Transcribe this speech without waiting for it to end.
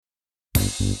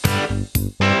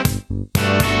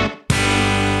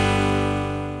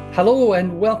Hello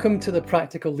and welcome to the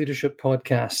Practical Leadership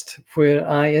Podcast, where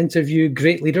I interview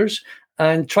great leaders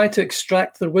and try to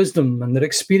extract their wisdom and their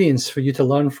experience for you to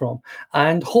learn from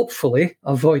and hopefully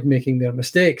avoid making their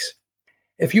mistakes.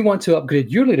 If you want to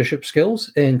upgrade your leadership skills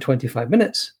in 25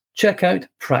 minutes, check out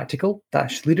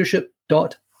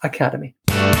practical-leadership.academy.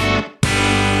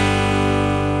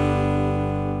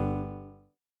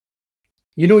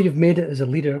 You know you've made it as a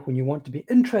leader when you want to be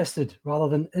interested rather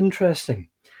than interesting.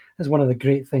 Is one of the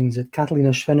great things that Catalina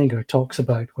Schveninger talks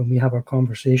about when we have our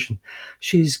conversation.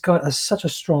 She's got such a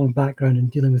strong background in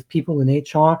dealing with people in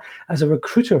HR as a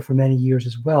recruiter for many years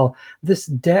as well. This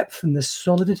depth and this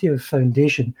solidity of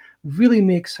foundation really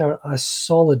makes her a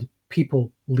solid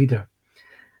people leader.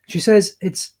 She says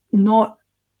it's not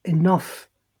enough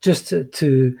just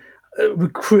to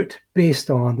recruit based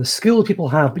on the skill people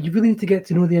have, but you really need to get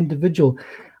to know the individual.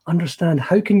 Understand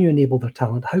how can you enable their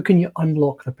talent, how can you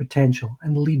unlock their potential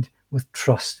and lead with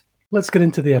trust. Let's get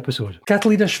into the episode.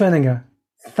 Catalina Schveninger,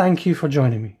 thank you for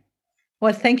joining me.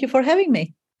 Well, thank you for having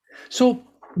me. So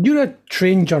you're a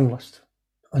trained journalist.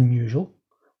 Unusual.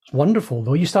 It's wonderful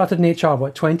though. You started in HR,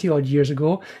 20 odd years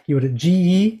ago. You were at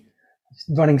GE,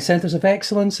 running centers of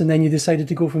excellence, and then you decided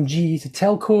to go from GE to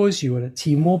telcos. You were at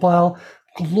T-Mobile,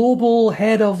 global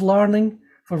head of learning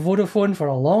for Vodafone for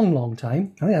a long, long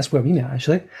time. I think that's where we met,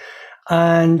 actually.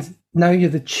 And now you're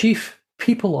the chief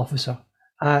people officer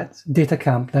at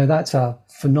Datacamp. Now, that's a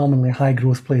phenomenally high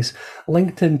growth place.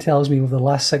 LinkedIn tells me over the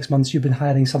last 6 months, you've been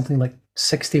hiring something like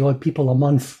 60 odd people a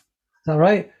month. Is that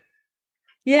right?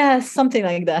 Yeah, something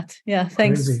like that. Yeah,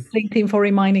 thanks, Crazy. LinkedIn, for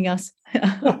reminding us.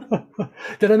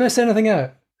 Did I miss anything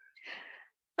out?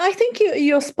 I think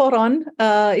you're spot on.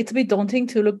 It's a bit daunting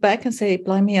to look back and say,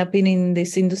 blimey, I've been in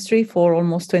this industry for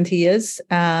almost 20 years.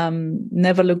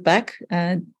 Never look back.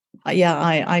 I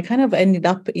kind of ended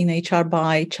up in HR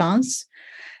by chance,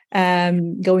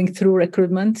 going through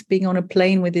recruitment, being on a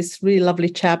plane with this really lovely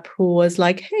chap who was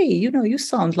like, hey, you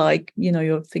sound like,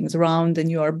 your things around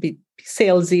and you're a bit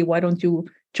salesy. Why don't you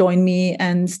join me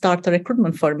and start a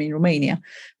recruitment firm in Romania?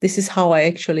 This is how I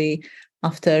actually,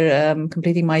 after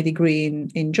completing my degree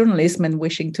in journalism and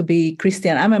wishing to be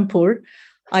Christian Amanpour,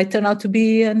 I turned out to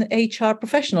be an HR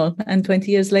professional. And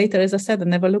 20 years later, as I said, I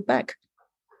never looked back.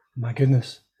 My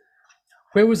goodness.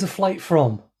 Where was the flight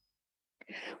from?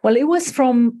 Well, it was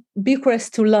from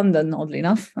Bucharest to London, oddly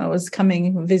enough. I was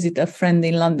coming to visit a friend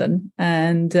in London.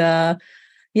 And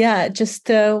just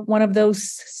one of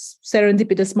those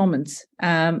serendipitous moments.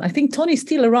 I think Tony's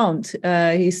still around.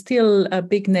 He's still a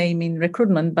big name in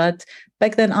recruitment, but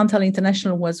back then Antal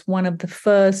International was one of the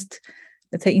first,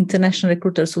 let's say, international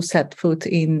recruiters who set foot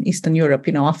in Eastern Europe.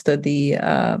 After the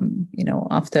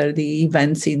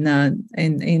events in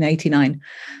 '89.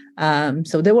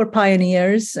 So they were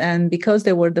pioneers, and because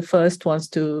they were the first ones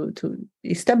to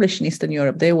establish in Eastern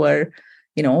Europe, they were,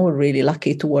 really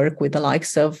lucky to work with the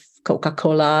likes of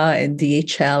Coca-Cola and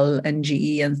DHL and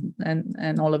GE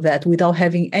and all of that without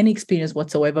having any experience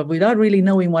whatsoever, without really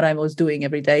knowing what I was doing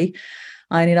every day.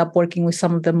 I ended up working with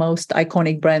some of the most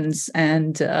iconic brands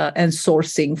and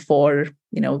sourcing for,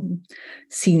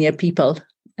 senior people.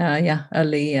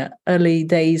 Early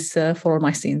days for all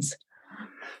my sins.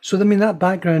 So, that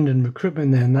background in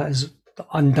recruitment then, that has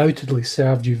undoubtedly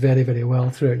served you very, very well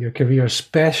throughout your career,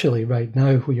 especially right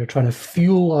now where you're trying to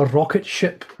fuel a rocket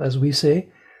ship, as we say.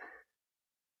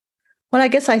 Well, I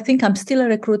guess I think I'm still a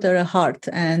recruiter at heart.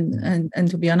 And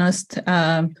to be honest,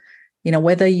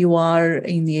 whether you are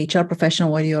in the HR profession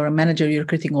or you're a manager, you're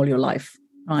recruiting all your life,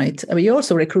 right? I mean, you're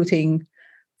also recruiting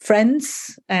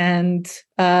friends and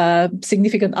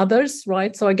significant others,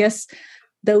 right? So I guess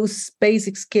those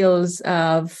basic skills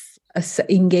of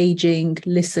engaging,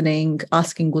 listening,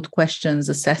 asking good questions,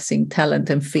 assessing talent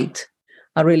and fit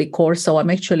are really core. So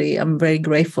I'm very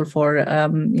grateful for,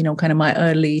 kind of my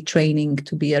early training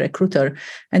to be a recruiter.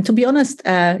 And to be honest,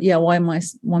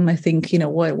 one might think,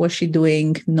 what was she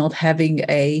doing not having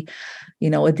a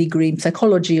degree in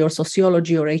psychology or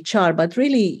sociology or HR? But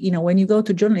really, when you go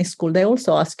to journalism school, they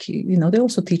also ask you, they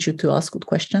also teach you to ask good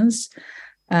questions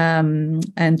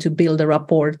and to build a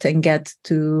rapport and get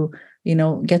to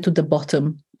the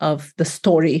bottom of the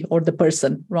story or the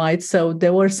person, right? So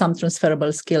there were some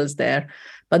transferable skills there,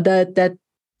 but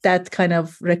that kind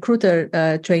of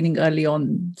recruiter training early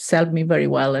on served me very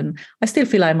well. And I still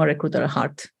feel I'm a recruiter at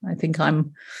heart. I think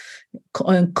I'm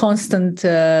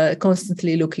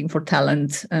constantly looking for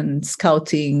talent and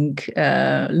scouting,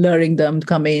 luring them to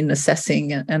come in,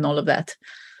 assessing and all of that.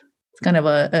 It's kind of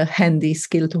a handy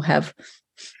skill to have.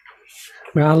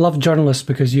 Well, I love journalists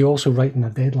because you also write in a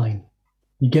deadline.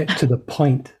 You get to the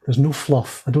point. There's no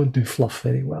fluff. I don't do fluff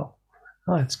very well.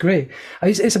 Oh, it's great.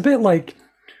 It's a bit like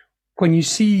when you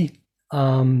see,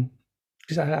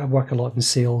 because I work a lot in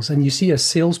sales, and you see a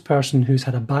salesperson who's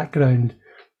had a background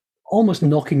almost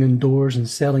knocking on doors and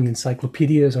selling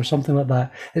encyclopedias or something like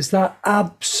that. It's that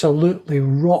absolutely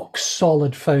rock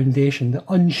solid foundation, the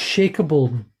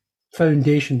unshakable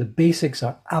foundation. The basics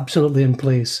are absolutely in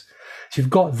place. If you've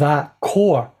got that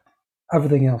core,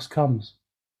 everything else comes.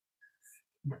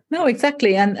 No,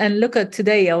 exactly. And look at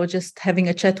today, I was just having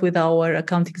a chat with our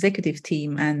account executive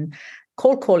team, and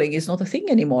cold calling is not a thing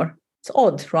anymore. It's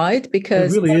odd, right?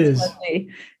 Because it really is.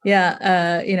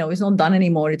 It's not done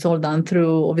anymore. It's all done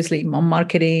through obviously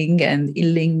marketing and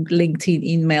LinkedIn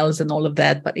emails and all of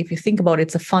that. But if you think about it,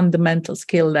 it's a fundamental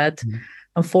skill that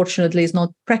unfortunately is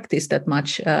not practiced that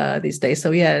much these days. So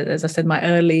yeah, as I said, my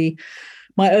early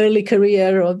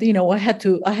career, I had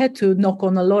to knock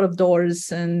on a lot of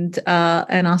doors and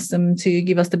ask them to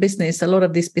give us the business. A lot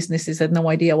of these businesses had no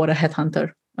idea what a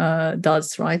headhunter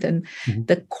does, right? And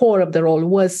the core of the role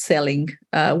was selling,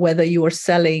 whether you were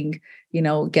selling,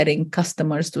 getting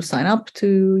customers to sign up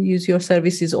to use your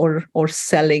services, or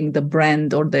selling the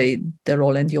brand or the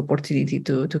role and the opportunity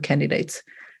to candidates.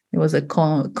 It was a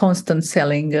constant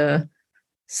selling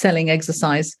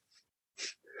exercise.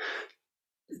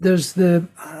 There's the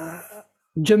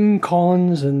Jim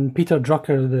Collins and Peter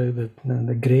Drucker,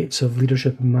 the greats of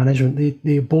leadership and management.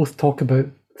 They both talk about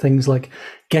things like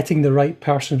getting the right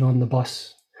person on the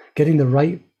bus, getting the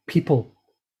right people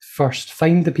first,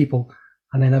 find the people,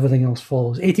 and then everything else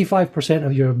follows. 85%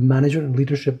 of your management and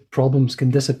leadership problems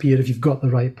can disappear if you've got the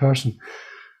right person.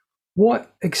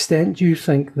 What extent do you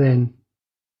think then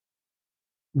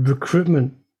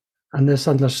recruitment and this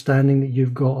understanding that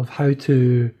you've got of how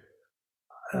to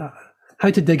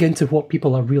dig into what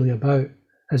people are really about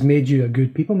has made you a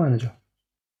good people manager?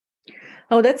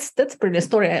 Oh, that's a brilliant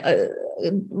story.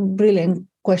 Brilliant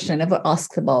question. I never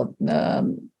asked about.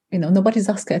 Nobody's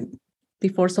asked it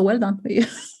before. So well done.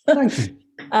 Thank you.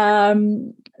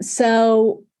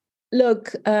 So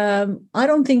look, I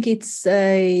don't think it's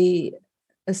a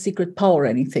secret power or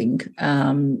anything.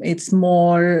 It's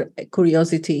more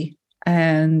curiosity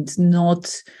and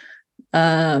not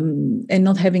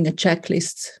having a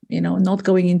checklist, not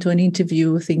going into an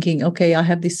interview thinking, okay, I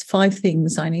have these 5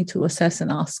 things I need to assess and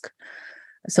ask.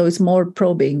 So it's more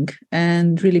probing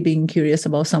and really being curious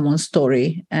about someone's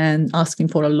story and asking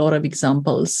for a lot of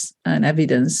examples and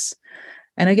evidence.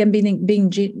 And again,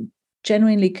 being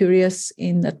genuinely curious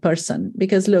in that person.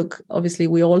 Because look, obviously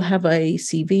we all have a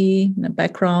CV, a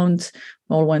background.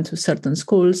 We all went to certain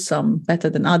schools, some better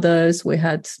than others. We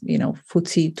had,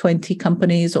 FTSE 20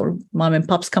 companies or mom and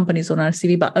pop's companies on our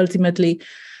CV. But ultimately,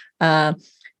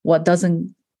 what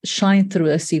doesn't shine through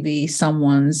a CV,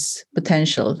 someone's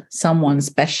potential, someone's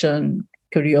passion,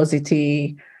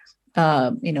 curiosity,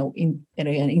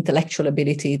 intellectual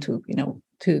ability to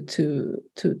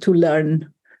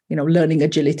learn, learning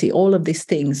agility. All of these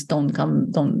things don't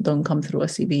come through a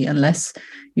CV unless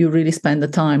you really spend the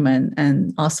time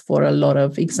and ask for a lot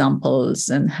of examples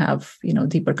and have,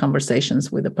 deeper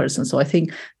conversations with the person. So I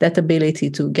think that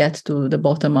ability to get to the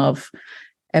bottom of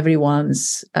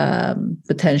everyone's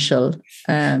potential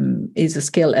is a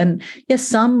skill. And yes,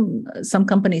 some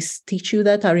companies teach you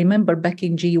that. I remember back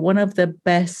in GE, one of the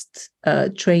best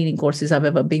training courses I've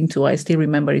ever been to, I still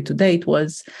remember it to date,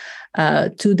 was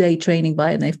 2-day training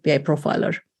by an FBI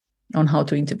profiler on how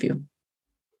to interview.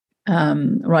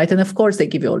 Right. And of course, they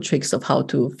give you all tricks of how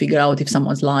to figure out if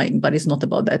someone's lying, but it's not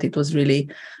about that. It was really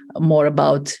more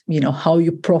about, how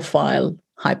you profile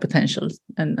high potential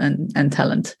and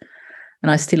talent. And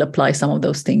I still apply some of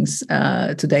those things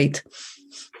to date.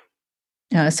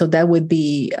 So that would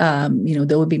be,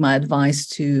 my advice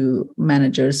to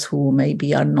managers who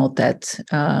maybe are not that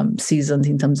seasoned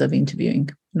in terms of interviewing.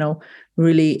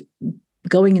 Really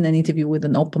going in an interview with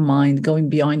an open mind, going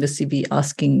beyond the CV,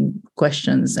 asking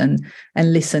questions and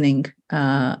listening,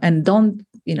 and don't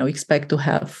expect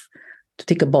to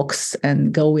tick a box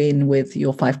and go in with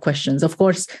your 5 questions. Of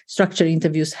course, structured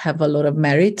interviews have a lot of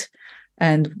merit.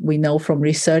 And we know from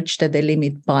research that they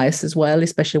limit bias as well,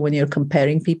 especially when you're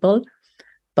comparing people.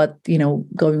 But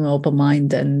going open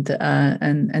mind and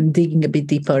digging a bit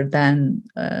deeper than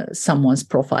someone's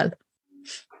profile.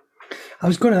 I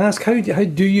was going to ask, how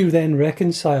do you then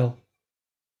reconcile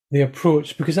the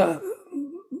approach? Because I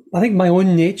think my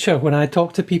own nature, when I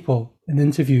talk to people in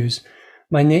interviews,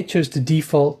 my nature is to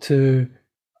default to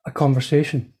a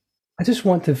conversation. I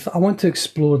want to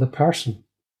explore the person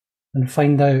and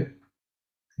find out.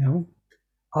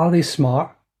 Are they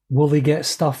smart? Will they get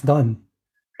stuff done?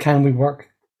 Can we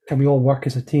work? Can we all work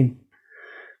as a team?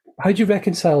 How do you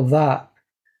reconcile that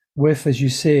with, as you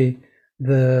say,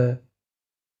 when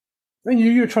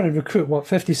you're trying to recruit,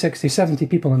 50, 60, 70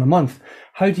 people in a month?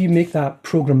 How do you make that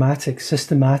programmatic,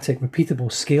 systematic,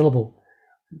 repeatable, scalable,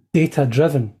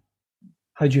 data-driven?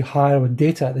 How do you hire with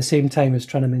data at the same time as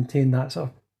trying to maintain that sort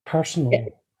of personal? Yeah.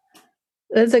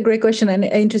 That's a great question and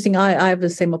interesting. I have the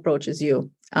same approach as you,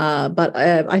 but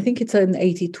I think it's an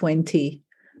 80-20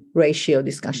 ratio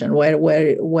discussion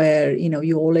where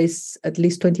you always at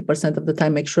least 20% of the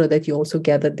time make sure that you also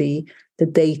gather the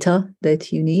data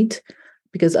that you need,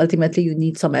 because ultimately you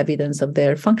need some evidence of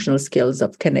their functional skills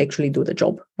of can actually do the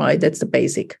job, right? That's the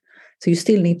basic. So you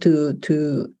still need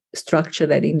to structure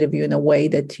that interview in a way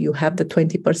that you have the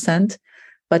 20%.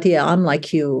 But yeah, I'm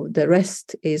like you. The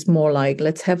rest is more like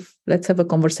let's have a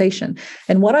conversation.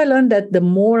 And what I learned that the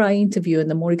more I interview and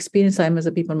the more experienced I am as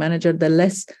a people manager, the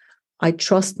less I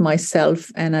trust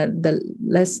myself and the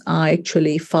less I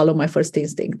actually follow my first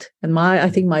instinct. And I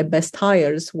think my best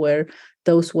hires were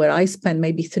those where I spent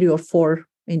maybe 3 or 4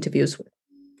 interviews with,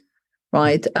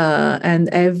 right? And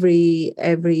every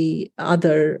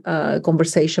other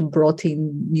conversation brought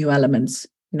in new elements,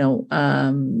 you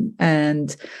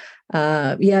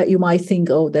might think,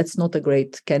 oh, that's not a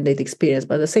great candidate experience,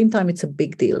 but at the same time, it's a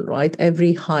big deal, right?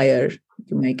 Every hire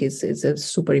you make is a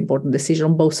super important decision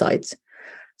on both sides.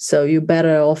 So you're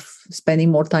better off spending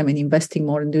more time and investing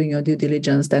more in doing your due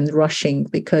diligence than rushing,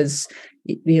 because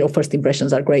first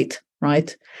impressions are great,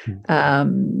 right?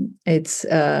 It's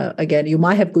again, you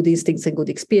might have good instincts and good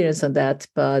experience on that,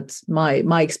 but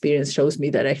my experience shows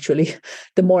me that actually,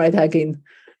 the more I dug in,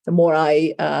 the more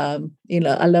I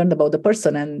learned about the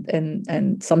person,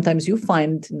 and sometimes you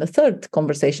find in the third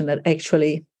conversation that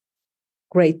actually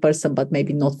great person, but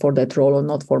maybe not for that role or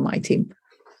not for my team.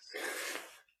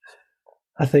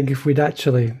 I think if we'd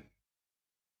actually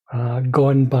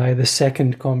gone by the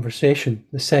second conversation,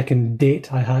 the second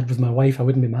date I had with my wife, I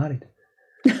wouldn't be married.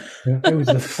 It was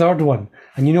the third one.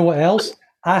 And you know what else?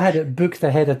 I had it booked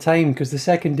ahead of time, because the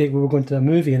second date we were going to a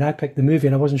movie, and I picked the movie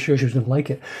and I wasn't sure she was going to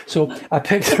like it. So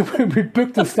we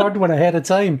booked the third one ahead of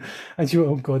time. And she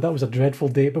went, oh God, that was a dreadful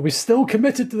date. But we still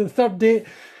committed to the third date.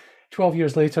 12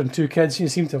 years later and 2 kids, you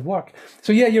seem to have worked.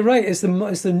 So yeah, you're right. It's the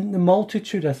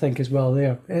multitude, I think, as well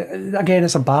there. Again,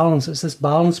 it's a balance. It's this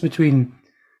balance between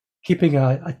keeping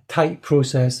a tight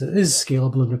process that is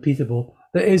scalable and repeatable,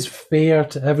 that is fair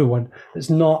to everyone. It's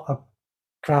not a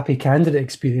crappy candidate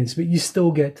experience, but you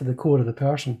still get to the core of the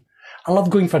person. I love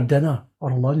going for dinner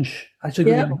or lunch, actually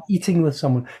going and eating with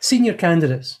someone. Senior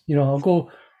candidates, I'll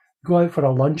go out for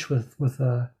a lunch with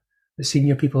the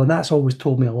senior people, and that's always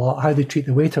told me a lot, how they treat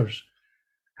the waiters,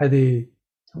 how they,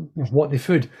 what they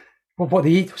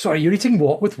eat. Sorry, you're eating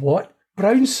what with what?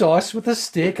 Brown sauce with a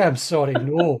steak? I'm sorry,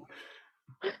 no.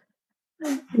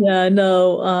 Yeah,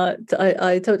 no,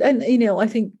 I thought, and I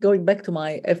think going back to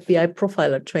my FBI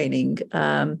profiler training,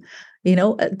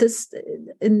 in this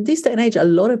day and age, a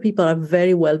lot of people are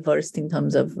very well versed in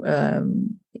terms of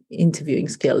interviewing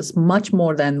skills, much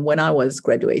more than when I was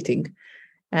graduating.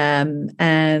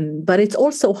 But it's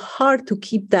also hard to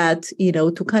keep that,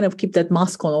 to kind of keep that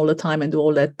mask on all the time and do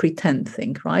all that pretend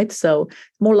thing, right? So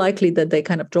more likely that they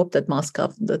kind of drop that mask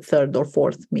after the third or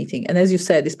fourth meeting. And as you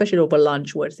said, especially over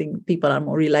lunch, where people are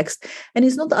more relaxed. And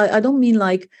it's not, I don't mean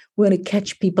like we're going to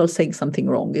catch people saying something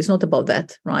wrong. It's not about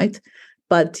that, right?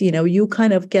 But, you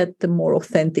kind of get the more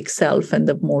authentic self and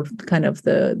the more kind of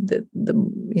the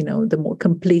more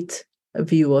complete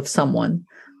view of someone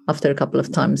after a couple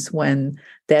of times, when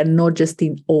they're not just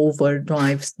in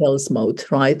overdrive sales mode,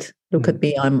 right? Look at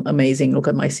me, I'm amazing. Look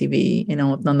at my CV,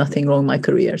 I've done nothing wrong in my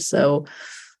career. So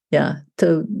yeah,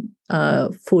 to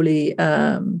fully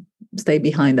stay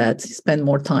behind that, spend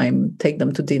more time, take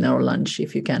them to dinner or lunch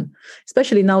if you can,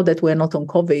 especially now that we're not on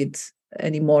COVID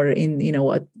anymore,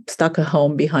 stuck at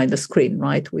home behind the screen,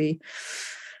 right? We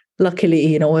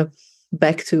luckily, we're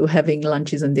back to having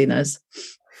lunches and dinners.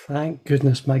 Thank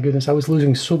goodness, my goodness. I was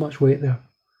losing so much weight there.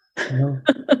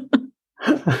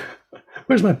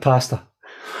 Where's my pasta?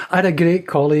 I had a great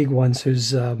colleague once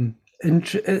whose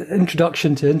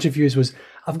introduction to interviews was,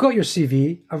 I've got your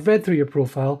CV, I've read through your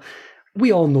profile.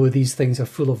 We all know these things are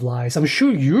full of lies. I'm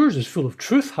sure yours is full of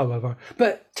truth, however.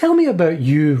 But tell me about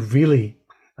you, really.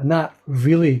 And that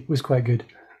really was quite good.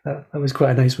 That was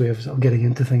quite a nice way of getting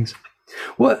into things.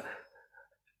 What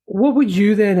would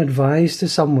you then advise to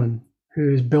someone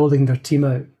who is building their team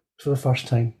out for the first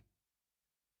time?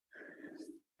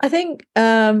 I think,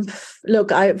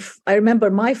 look, I remember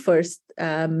my first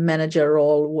manager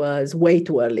role was way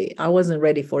too early. I wasn't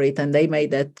ready for it. And they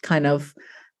made that kind of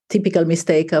typical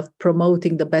mistake of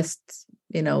promoting the best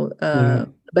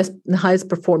the highest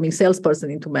performing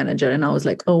salesperson into manager. And I was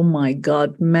like, oh my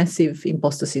God, massive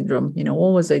imposter syndrome.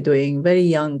 What was I doing? Very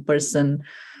young person,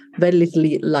 very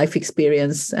little life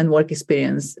experience and work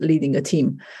experience leading a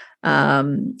team.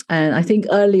 And I think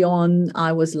early on,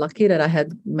 I was lucky that I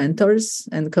had mentors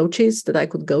and coaches that I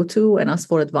could go to and ask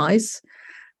for advice.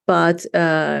 But,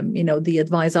 the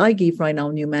advice I give right now,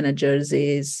 new managers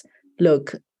is,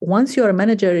 look, once you're a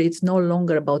manager, it's no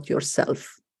longer about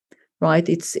yourself, right?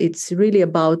 It's really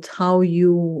about how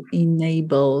you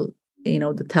enable,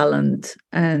 the talent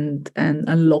and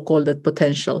unlock all that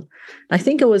potential. I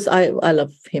think I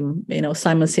love him,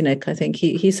 Simon Sinek. I think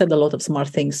he said a lot of smart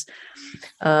things.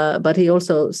 But he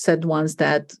also said once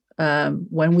that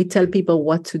when we tell people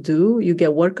what to do, you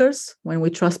get workers. When we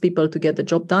trust people to get the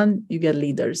job done, you get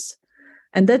leaders.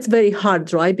 And that's very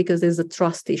hard, right? Because there's a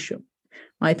trust issue,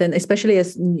 right? And especially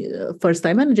as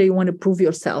first-time manager, you want to prove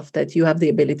yourself that you have the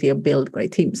ability to build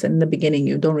great teams. And in the beginning,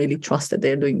 you don't really trust that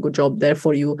they're doing a good job.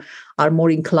 Therefore, you are more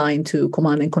inclined to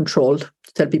command and control, to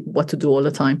tell people what to do all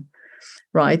the time,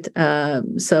 right?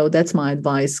 So that's my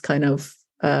advice, kind of,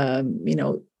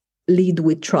 lead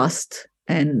with trust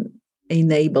and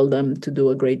enable them to do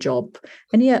a great job.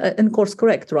 And and course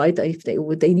correct, right? If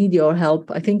they need your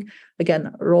help, I think,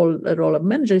 again, a role of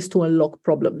manager is to unlock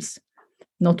problems,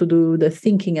 not to do the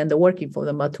thinking and the working for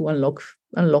them, but to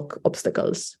unlock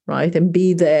obstacles, right? And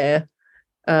be there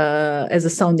as a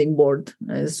sounding board,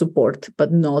 as support,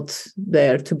 but not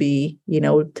there to be,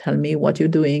 tell me what you're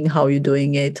doing, how you're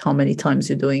doing it, how many times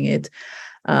you're doing it.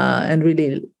 And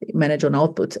really manage on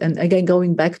output. And again,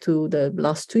 going back to the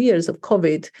last 2 years of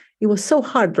COVID, it was so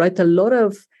hard, right? A lot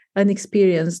of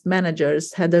inexperienced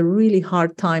managers had a really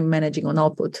hard time managing on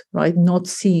output, right? Not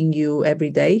seeing you every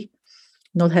day,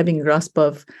 not having a grasp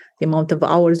of the amount of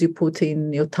hours you put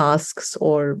in your tasks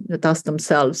or the tasks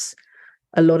themselves.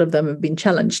 A lot of them have been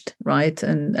challenged, right?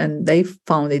 And they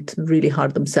found it really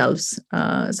hard themselves.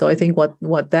 So I think what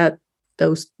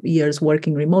those years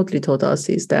working remotely taught us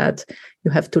is that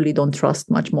you have to lead on trust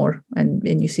much more.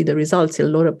 And you see the results.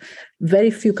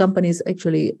 Very few companies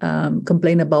actually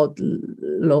complain about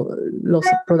loss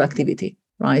of productivity,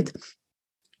 right?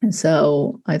 And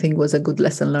so I think it was a good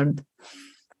lesson learned.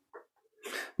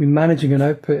 I mean, managing an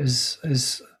output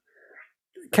is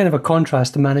kind of a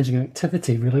contrast to managing an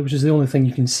activity, really, which is the only thing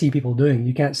you can see people doing.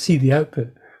 You can't see the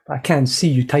output. I can see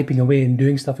you typing away and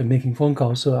doing stuff and making phone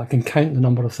calls, so I can count the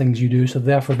number of things you do. So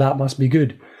therefore, that must be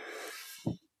good.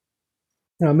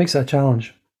 It makes it a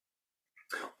challenge.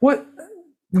 What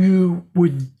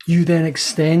would you then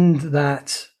extend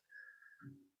that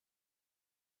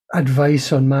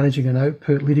advice on managing an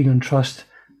output, leading on trust?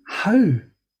 How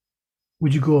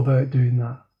would you go about doing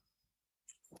that?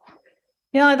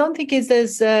 Yeah, I don't think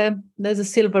there's a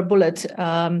silver bullet.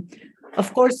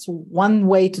 Of course, one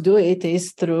way to do it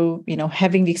is through,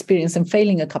 having the experience and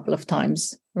failing a couple of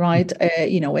times, right?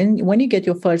 When you get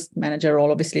your first manager role,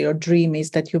 obviously your dream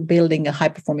is that you're building a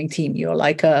high-performing team. You're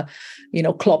like a,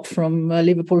 Klopp from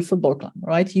Liverpool Football Club,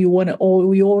 right? We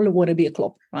all want to be a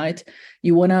Klopp, right?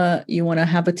 You wanna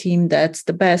have a team that's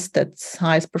the best, that's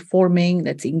highest performing,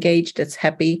 that's engaged, that's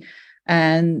happy.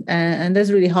 And that's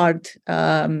really hard,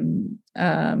 to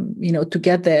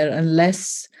get there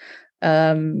unless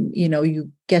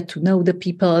you get to know the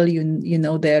people, you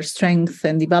know their strength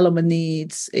and development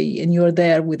needs, and you're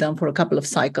there with them for a couple of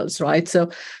cycles, right?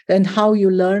 So then how you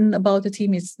learn about the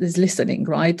team is listening,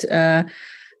 right?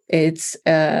 It's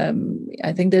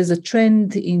I think there's a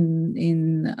trend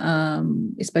in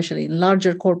especially in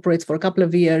larger corporates for a couple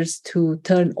of years to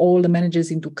turn all the managers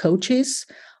into coaches.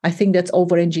 I think that's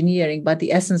over engineering, but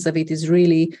the essence of it is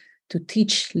really to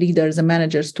teach leaders and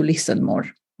managers to listen more,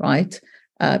 right?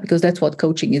 Because that's what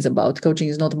coaching is about. Coaching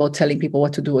is not about telling people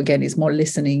what to do. Again, it's more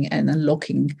listening and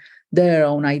unlocking their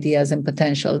own ideas and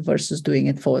potential versus doing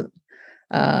it for them.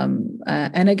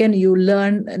 And again, you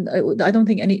learn, and I don't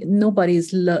think nobody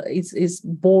is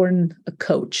born a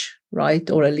coach, right?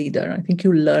 Or a leader. I think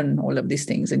you learn all of these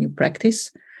things and you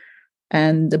practice.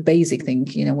 And the basic thing,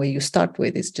 where you start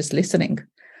with is just listening.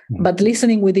 But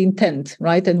listening with intent,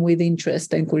 right? And with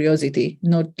interest and curiosity,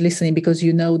 not listening because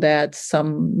that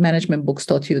some management books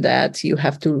taught you that you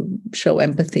have to show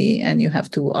empathy and you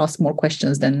have to ask more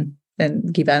questions than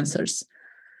give answers.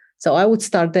 So I would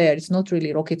start there. It's not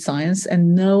really rocket science,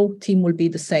 and no team will be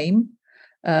the same.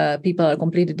 People are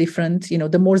completely different.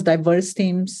 The more diverse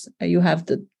teams you have,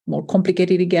 the more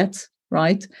complicated it gets,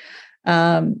 right?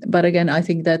 But again, I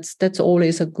think that's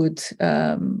always a good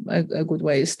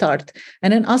way to start.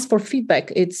 And then ask for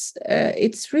feedback. It's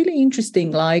really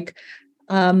interesting. Like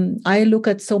I look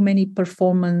at so many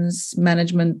performance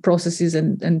management processes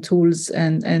and tools,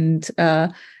 and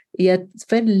yet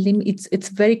it's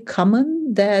very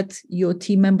common that your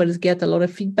team members get a lot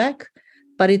of feedback,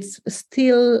 but it's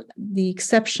still the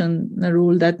exception, the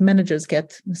rule, that managers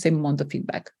get the same amount of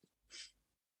feedback.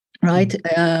 Right?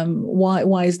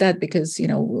 Why is that? Because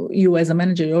you as a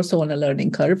manager, you're also on a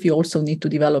learning curve. You also need to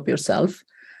develop yourself.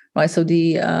 Right, so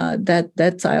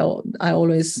that's I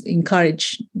always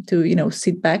encourage to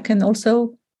sit back and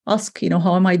also ask,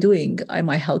 how am I doing? Am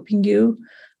I helping you?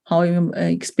 How am I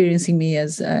experiencing me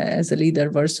as a leader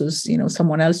versus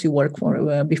someone else you worked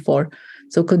for before?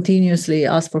 So continuously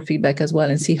ask for feedback as well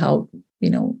and see how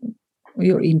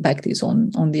your impact is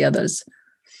on the others.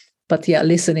 But yeah,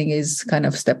 listening is kind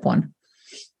of step one.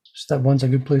 Step one's a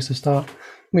good place to start. I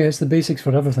mean, it's the basics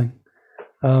for everything.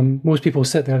 Most people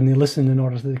sit there and they listen in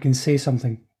order that they can say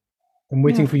something. I'm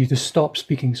waiting for you to stop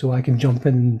speaking so I can jump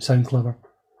in and sound clever.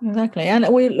 Exactly. And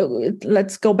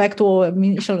let's go back to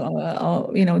initial,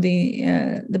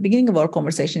 the beginning of our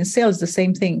conversation. Sales, the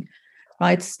same thing,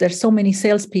 right? There's so many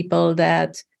salespeople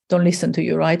that don't listen to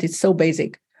you, right? It's so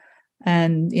basic.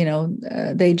 And,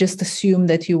 they just assume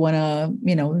that you want to,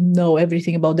 know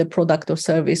everything about the product or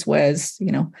service, whereas,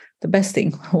 the best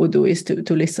thing we'll do is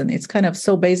to listen. It's kind of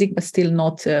so basic, but still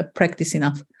not practice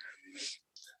enough.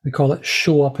 We call it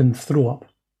show up and throw up.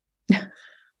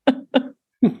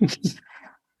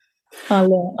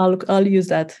 I'll use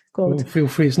that quote. Well, feel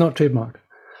free, it's not trademarked.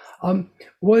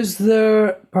 Was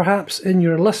there perhaps in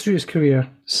your illustrious career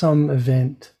some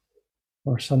event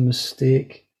or some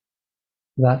mistake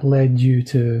that led you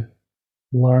to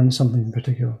learn something in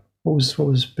particular? What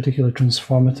was particularly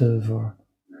transformative? Or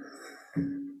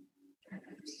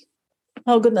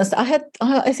oh goodness,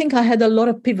 I think I had a lot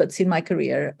of pivots in my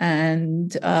career,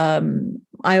 and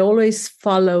I always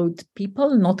followed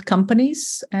people, not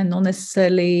companies, and not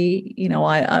necessarily.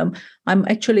 I'm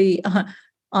actually.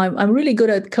 I'm really good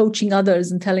at coaching others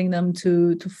and telling them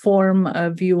to form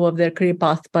a view of their career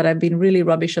path, but I've been really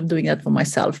rubbish at doing that for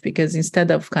myself, because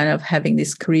instead of kind of having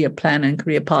this career plan and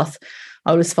career path,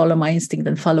 I always follow my instinct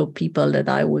and follow people that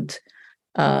I would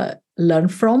learn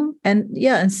from.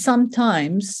 And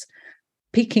sometimes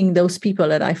picking those people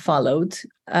that I followed,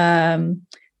 I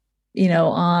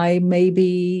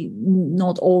maybe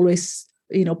not always,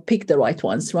 pick the right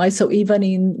ones, right? So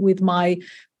even with my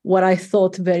what I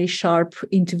thought very sharp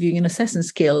interviewing and assessment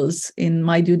skills in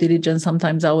my due diligence,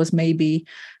 sometimes I was maybe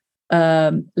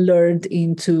lured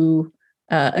into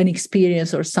an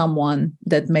experience or someone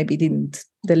that maybe didn't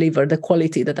deliver the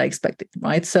quality that I expected,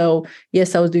 right? So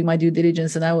yes, I was doing my due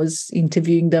diligence and I was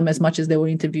interviewing them as much as they were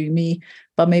interviewing me,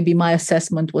 but maybe my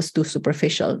assessment was too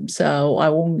superficial. So I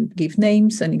won't give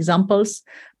names and examples,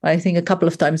 but I think a couple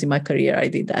of times in my career I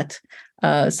did that.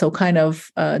 So kind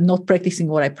of not practicing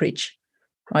what I preach.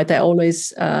 Right, I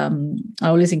always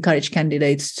encourage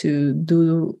candidates to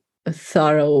do a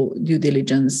thorough due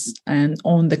diligence and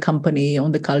on the company,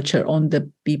 on the culture, on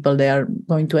the people they are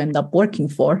going to end up working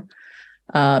for,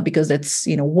 because that's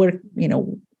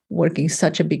working is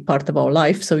such a big part of our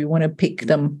life. So you want to pick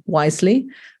them wisely.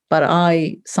 But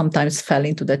I sometimes fell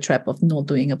into the trap of not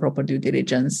doing a proper due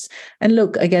diligence. And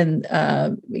look, again,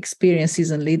 experienced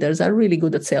seasoned leaders are really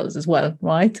good at sales as well,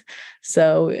 right?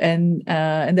 So, and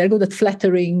they're good at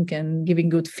flattering and giving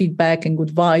good feedback and good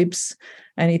vibes.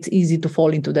 And it's easy to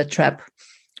fall into that trap.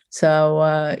 So,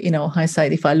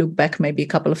 hindsight, if I look back maybe a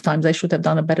couple of times, I should have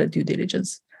done a better due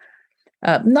diligence.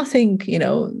 Nothing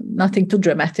too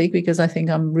dramatic, because I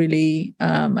think I'm really,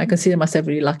 I consider myself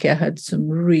really lucky. I had some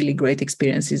really great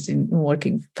experiences in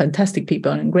working with fantastic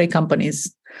people and great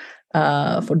companies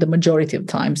for the majority of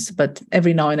times. But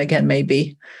every now and again,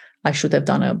 maybe I should have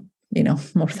done a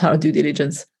more thorough due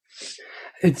diligence.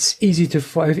 It's easy to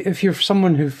if you're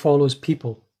someone who follows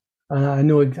people. I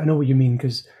know what you mean,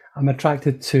 because I'm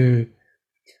attracted to.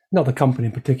 Not the company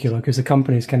in particular, because the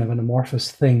company is kind of an amorphous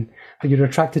thing, but you're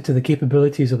attracted to the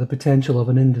capabilities or the potential of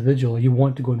an individual. You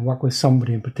want to go and work with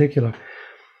somebody in particular.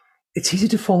 It's easy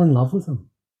to fall in love with them.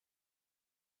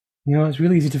 It's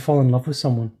really easy to fall in love with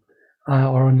someone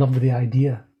or in love with the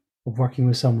idea of working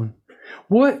with someone.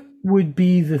 What would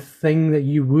be the thing that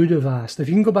you would have asked if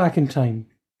you can go back in time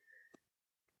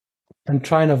and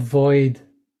try and avoid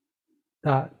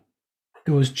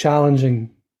those challenging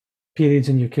periods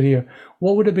in your career?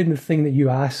 What would have been the thing that you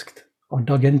asked or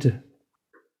dug into?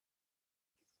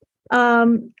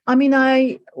 I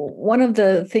mean, one of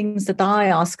the things that I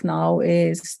ask now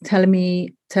is tell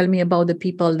me about the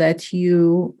people that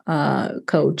you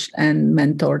coached and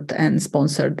mentored and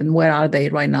sponsored, and where are they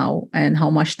right now, and how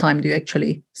much time do you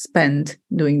actually spend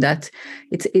doing that?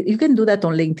 You can do that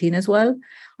on LinkedIn as well.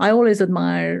 I always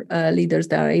admire leaders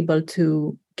that are able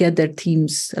to get their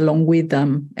teams along with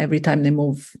them every time they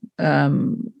move.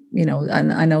 And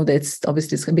I know that's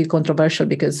obviously it's a bit controversial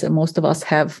because most of us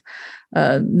have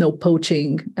no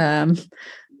poaching kind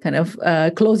of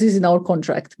clauses in our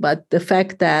contract. But the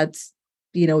fact that,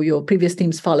 your previous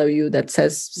teams follow you, that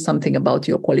says something about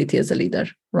your quality as a leader,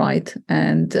 right?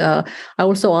 And I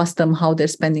also ask them how they're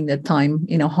spending their time,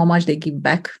 how much they give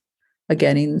back,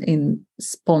 again, in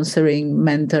sponsoring,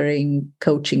 mentoring,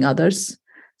 coaching others.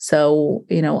 So,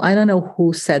 I don't know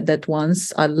who said that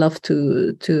once. I'd love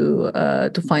to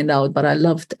find out, but I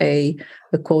loved a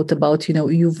quote about,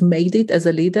 you've made it as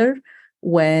a leader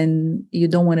when you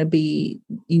don't want to be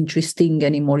interesting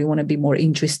anymore. You want to be more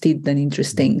interested than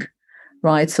interesting,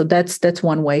 right? So that's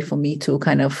one way for me to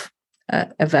kind of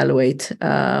evaluate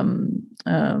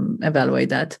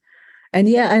that. And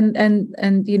yeah,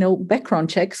 and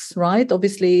background checks, right?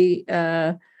 Obviously,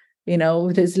 there's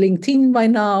LinkedIn by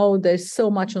now. There's so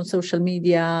much on social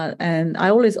media, and I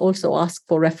always also ask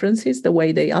for references the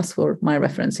way they ask for my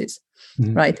references,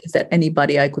 right? Is there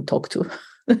anybody I could talk to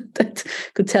that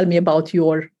could tell me about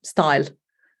your style,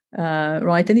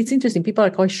 right? And it's interesting. People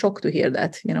are quite shocked to hear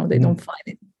that. They don't find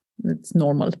it. It's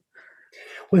normal.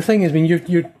 Well, the thing is,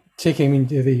 you're taking,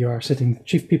 you are sitting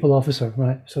chief people officer,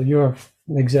 right? So you're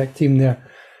an exec team there.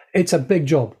 It's a big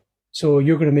job. So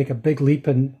you're going to make a big leap,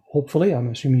 and hopefully, I'm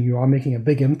assuming you are making a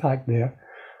big impact there.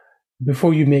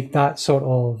 Before you make that sort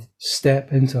of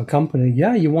step into a company,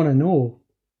 you want to know,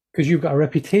 because you've got a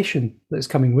reputation that's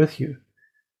coming with you.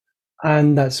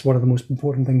 And that's one of the most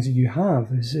important things that you have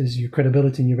is your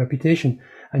credibility and your reputation.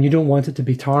 And you don't want it to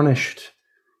be tarnished.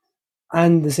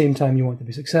 And at the same time, you want to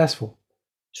be successful.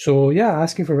 So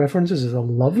asking for references is a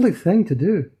lovely thing to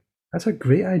do. That's a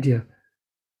great idea.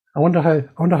 I wonder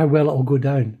how well it'll go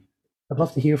down. I'd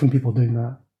love to hear from people doing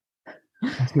that.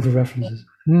 Asking for references.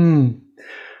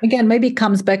 Again, maybe it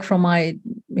comes back from my,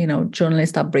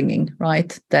 journalist upbringing,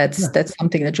 right? That's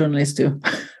something that journalists do,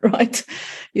 right?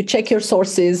 You check your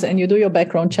sources and you do your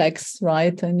background checks,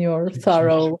 right? And you're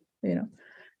thorough,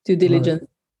 due diligence.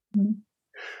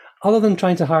 Other than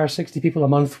trying to hire 60 people a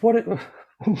month, what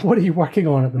are you working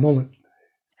on at the moment?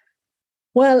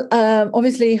 Well,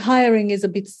 obviously, hiring is a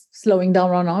bit slowing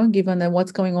down right now, given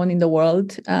what's going on in the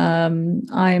world.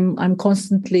 I'm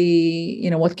constantly,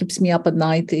 what keeps me up at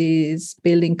night is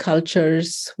building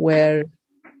cultures where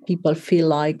people feel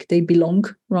like they belong,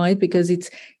 right? Because it's,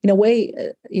 in a way,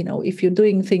 if you're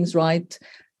doing things right,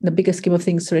 the biggest scheme of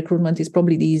things, recruitment is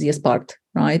probably the easiest part,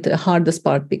 right? The hardest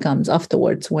part becomes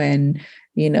afterwards when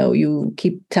you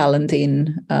keep talent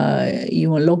in,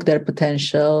 you unlock their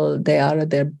potential. They are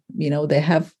at their, they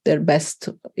have their best,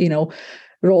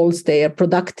 roles. They are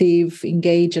productive,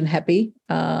 engaged, and happy.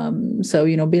 So,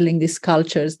 building these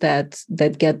cultures that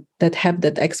have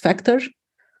that X factor,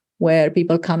 where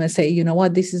people come and say, you know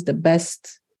what, this is the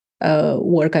best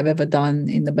work I've ever done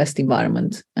in the best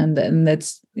environment. And then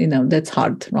that's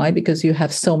hard, right? Because you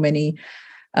have so many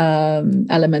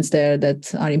elements there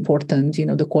that are important,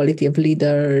 the quality of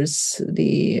leaders,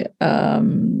 the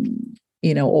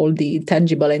all the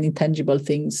tangible and intangible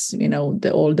things,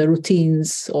 all the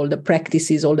routines, all the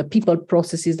practices, all the people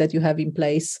processes that you have in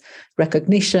place,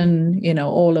 recognition,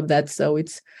 all of that. So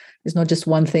it's not just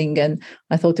one thing. And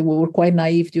I thought we were quite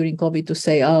naive during COVID to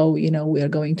say, we are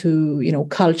going to,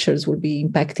 cultures will be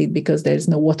impacted because there's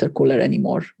no water cooler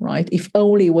anymore, right? If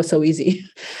only it was so easy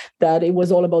that it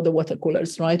was all about the water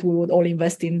coolers, right? We would all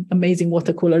invest in amazing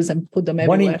water coolers and put them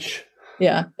everywhere. One each.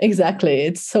 Yeah, exactly.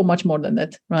 It's so much more than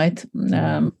that, right?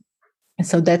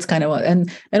 So that's kind of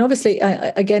and obviously,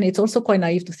 again, it's also quite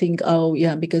naive to think,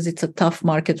 because it's a tough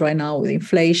market right now with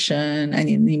inflation and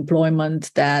in employment,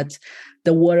 that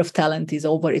the war of talent is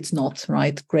over. It's not,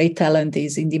 right? Great talent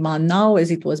is in demand now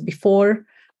as it was before.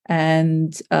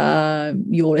 And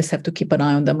you always have to keep an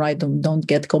eye on them, right? Don't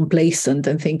get complacent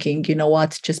and thinking, you know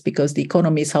what, just because the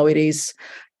economy is how it is,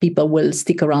 people will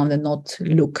stick around and not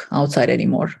look outside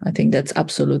anymore. I think that's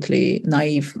absolutely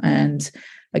naive. And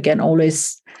again,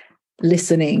 always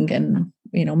listening and,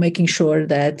 making sure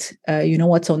that,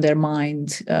 what's on their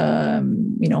mind,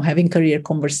 having career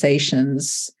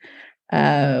conversations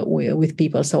with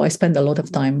people. So I spend a lot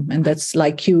of time, and that's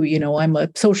like you, I'm a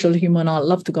social human. I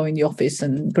love to go in the office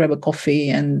and grab a coffee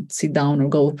and sit down or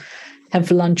go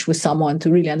have lunch with someone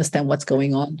to really understand what's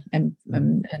going on and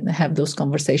have those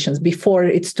conversations before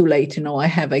it's too late. I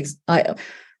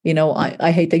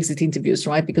hate exit interviews,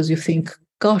 right? Because you think,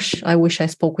 gosh, I wish I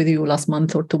spoke with you last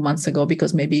month or 2 months ago,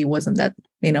 because maybe it wasn't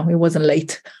it wasn't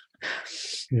late.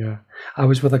 Yeah. I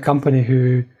was with a company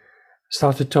who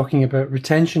started talking about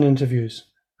retention interviews.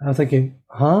 I'm thinking,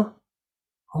 huh?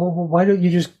 Oh, well, why don't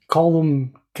you just call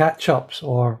them catch-ups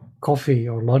or coffee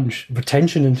or lunch?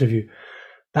 Retention interview.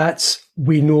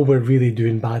 We know we're really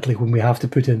doing badly when we have to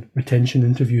put in retention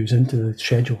interviews into the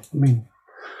schedule. I mean,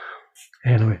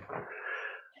 anyway.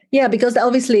 Yeah, because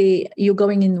obviously you're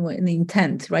going in the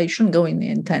intent, right? You shouldn't go in the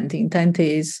intent. The intent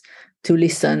is to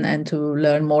listen and to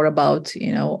learn more about,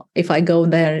 if I go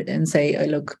there and say, oh,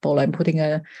 look, Paul, I'm putting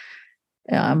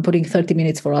 30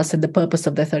 minutes for us, and the purpose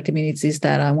of the 30 minutes is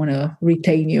that I want to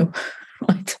retain you,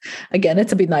 right? Again,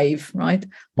 it's a bit naive, right?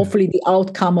 Hopefully the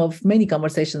outcome of many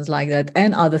conversations like that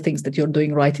and other things that you're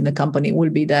doing right in the company will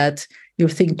be that you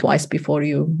think twice before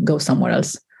you go somewhere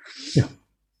else. Yeah.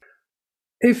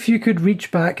 If you could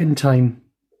reach back in time,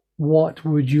 what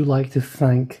would you like to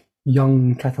thank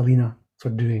young Catalina for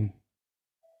doing?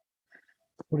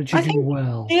 What did you do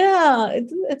well? Yeah,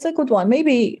 it's a good one.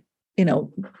 Maybe,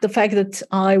 the fact that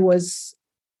I was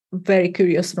very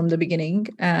curious from the beginning,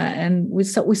 and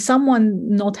with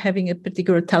someone not having a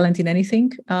particular talent in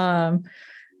anything.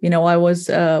 I was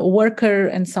a worker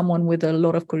and someone with a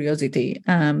lot of curiosity.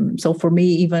 So for me,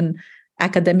 even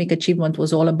academic achievement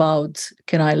was all about,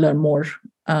 can I learn more?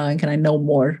 Can I know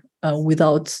more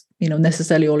without,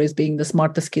 necessarily always being the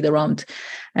smartest kid around?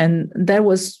 And that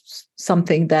was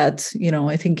something that,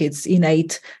 I think it's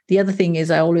innate. The other thing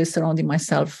is I always surrounded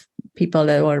myself people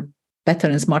that were better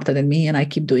and smarter than me, and I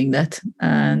keep doing that.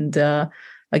 And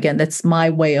again, that's my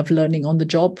way of learning on the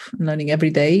job, learning every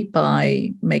day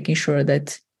by making sure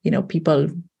that people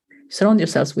surround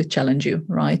yourselves with challenge you,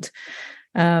 right?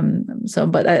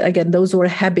 But again, those were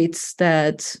habits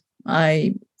that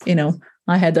I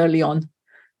had early on,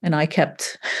 and I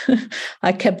kept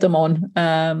them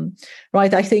on.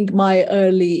 Right, I think my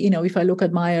early, if I look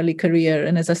at my early career,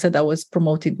 and as I said, I was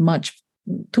promoted much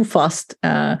too fast.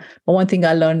 But one thing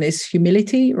I learned is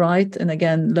humility, right? And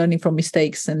again, learning from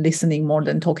mistakes and listening more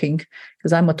than talking,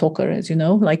 because I'm a talker, as you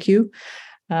know, like you.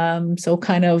 So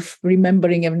kind of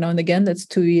remembering every now and again, that's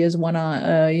 2 ears, one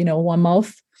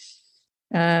mouth.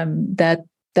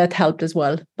 That helped as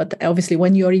well. But obviously,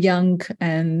 when you're young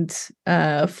and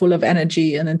full of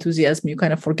energy and enthusiasm, you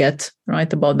kind of forget,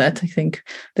 right, about that. I think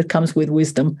that comes with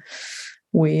wisdom.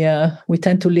 We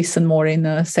tend to listen more in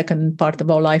the second part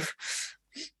of our life.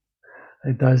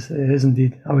 It does. It is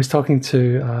indeed. I was talking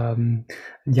to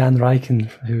Jan Rijken,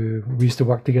 who we used to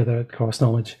work together at Cross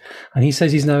Knowledge, and he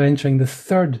says he's now entering the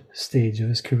third stage of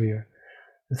his career.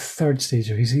 The third stage.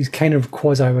 He's kind of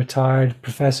quasi-retired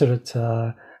professor at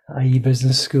IE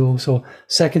Business School. So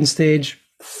second stage,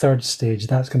 third stage.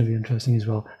 That's going to be interesting as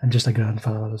well, and just a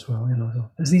grandfather as well.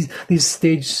 So these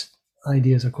stage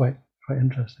ideas are quite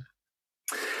interesting.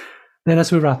 Then,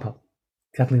 as we wrap up,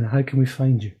 Catalina, how can we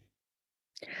find you?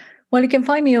 Well, you can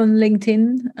find me on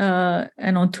LinkedIn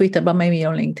and on Twitter, but maybe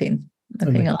on LinkedIn. I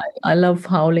think I love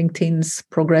how LinkedIn's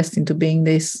progressed into being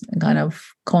this kind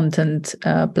of content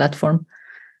platform.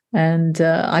 And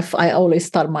I always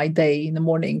start my day in the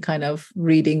morning kind of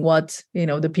reading what,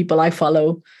 the people I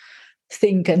follow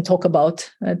think and talk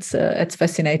about. It's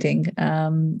fascinating.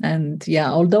 And yeah,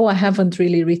 although I haven't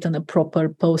really written a proper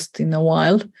post in a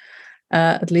while,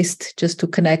 at least just to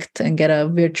connect and get a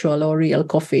virtual or real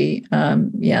coffee.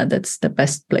 That's the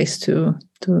best place to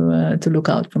look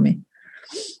out for me.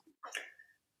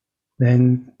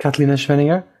 Then, Catalina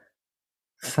Schveninger,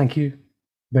 thank you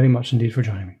very much indeed for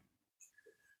joining me.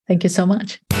 Thank you so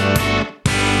much.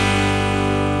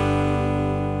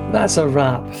 That's a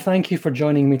wrap. Thank you for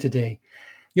joining me today.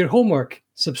 Your homework: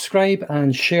 subscribe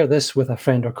and share this with a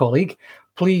friend or colleague.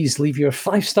 Please leave your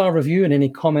 5-star review and any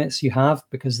comments you have,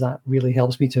 because that really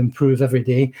helps me to improve every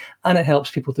day, and it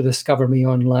helps people to discover me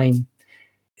online.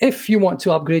 If you want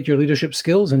to upgrade your leadership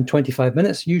skills in 25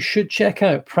 minutes, you should check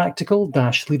out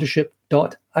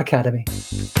practical-leadership.academy.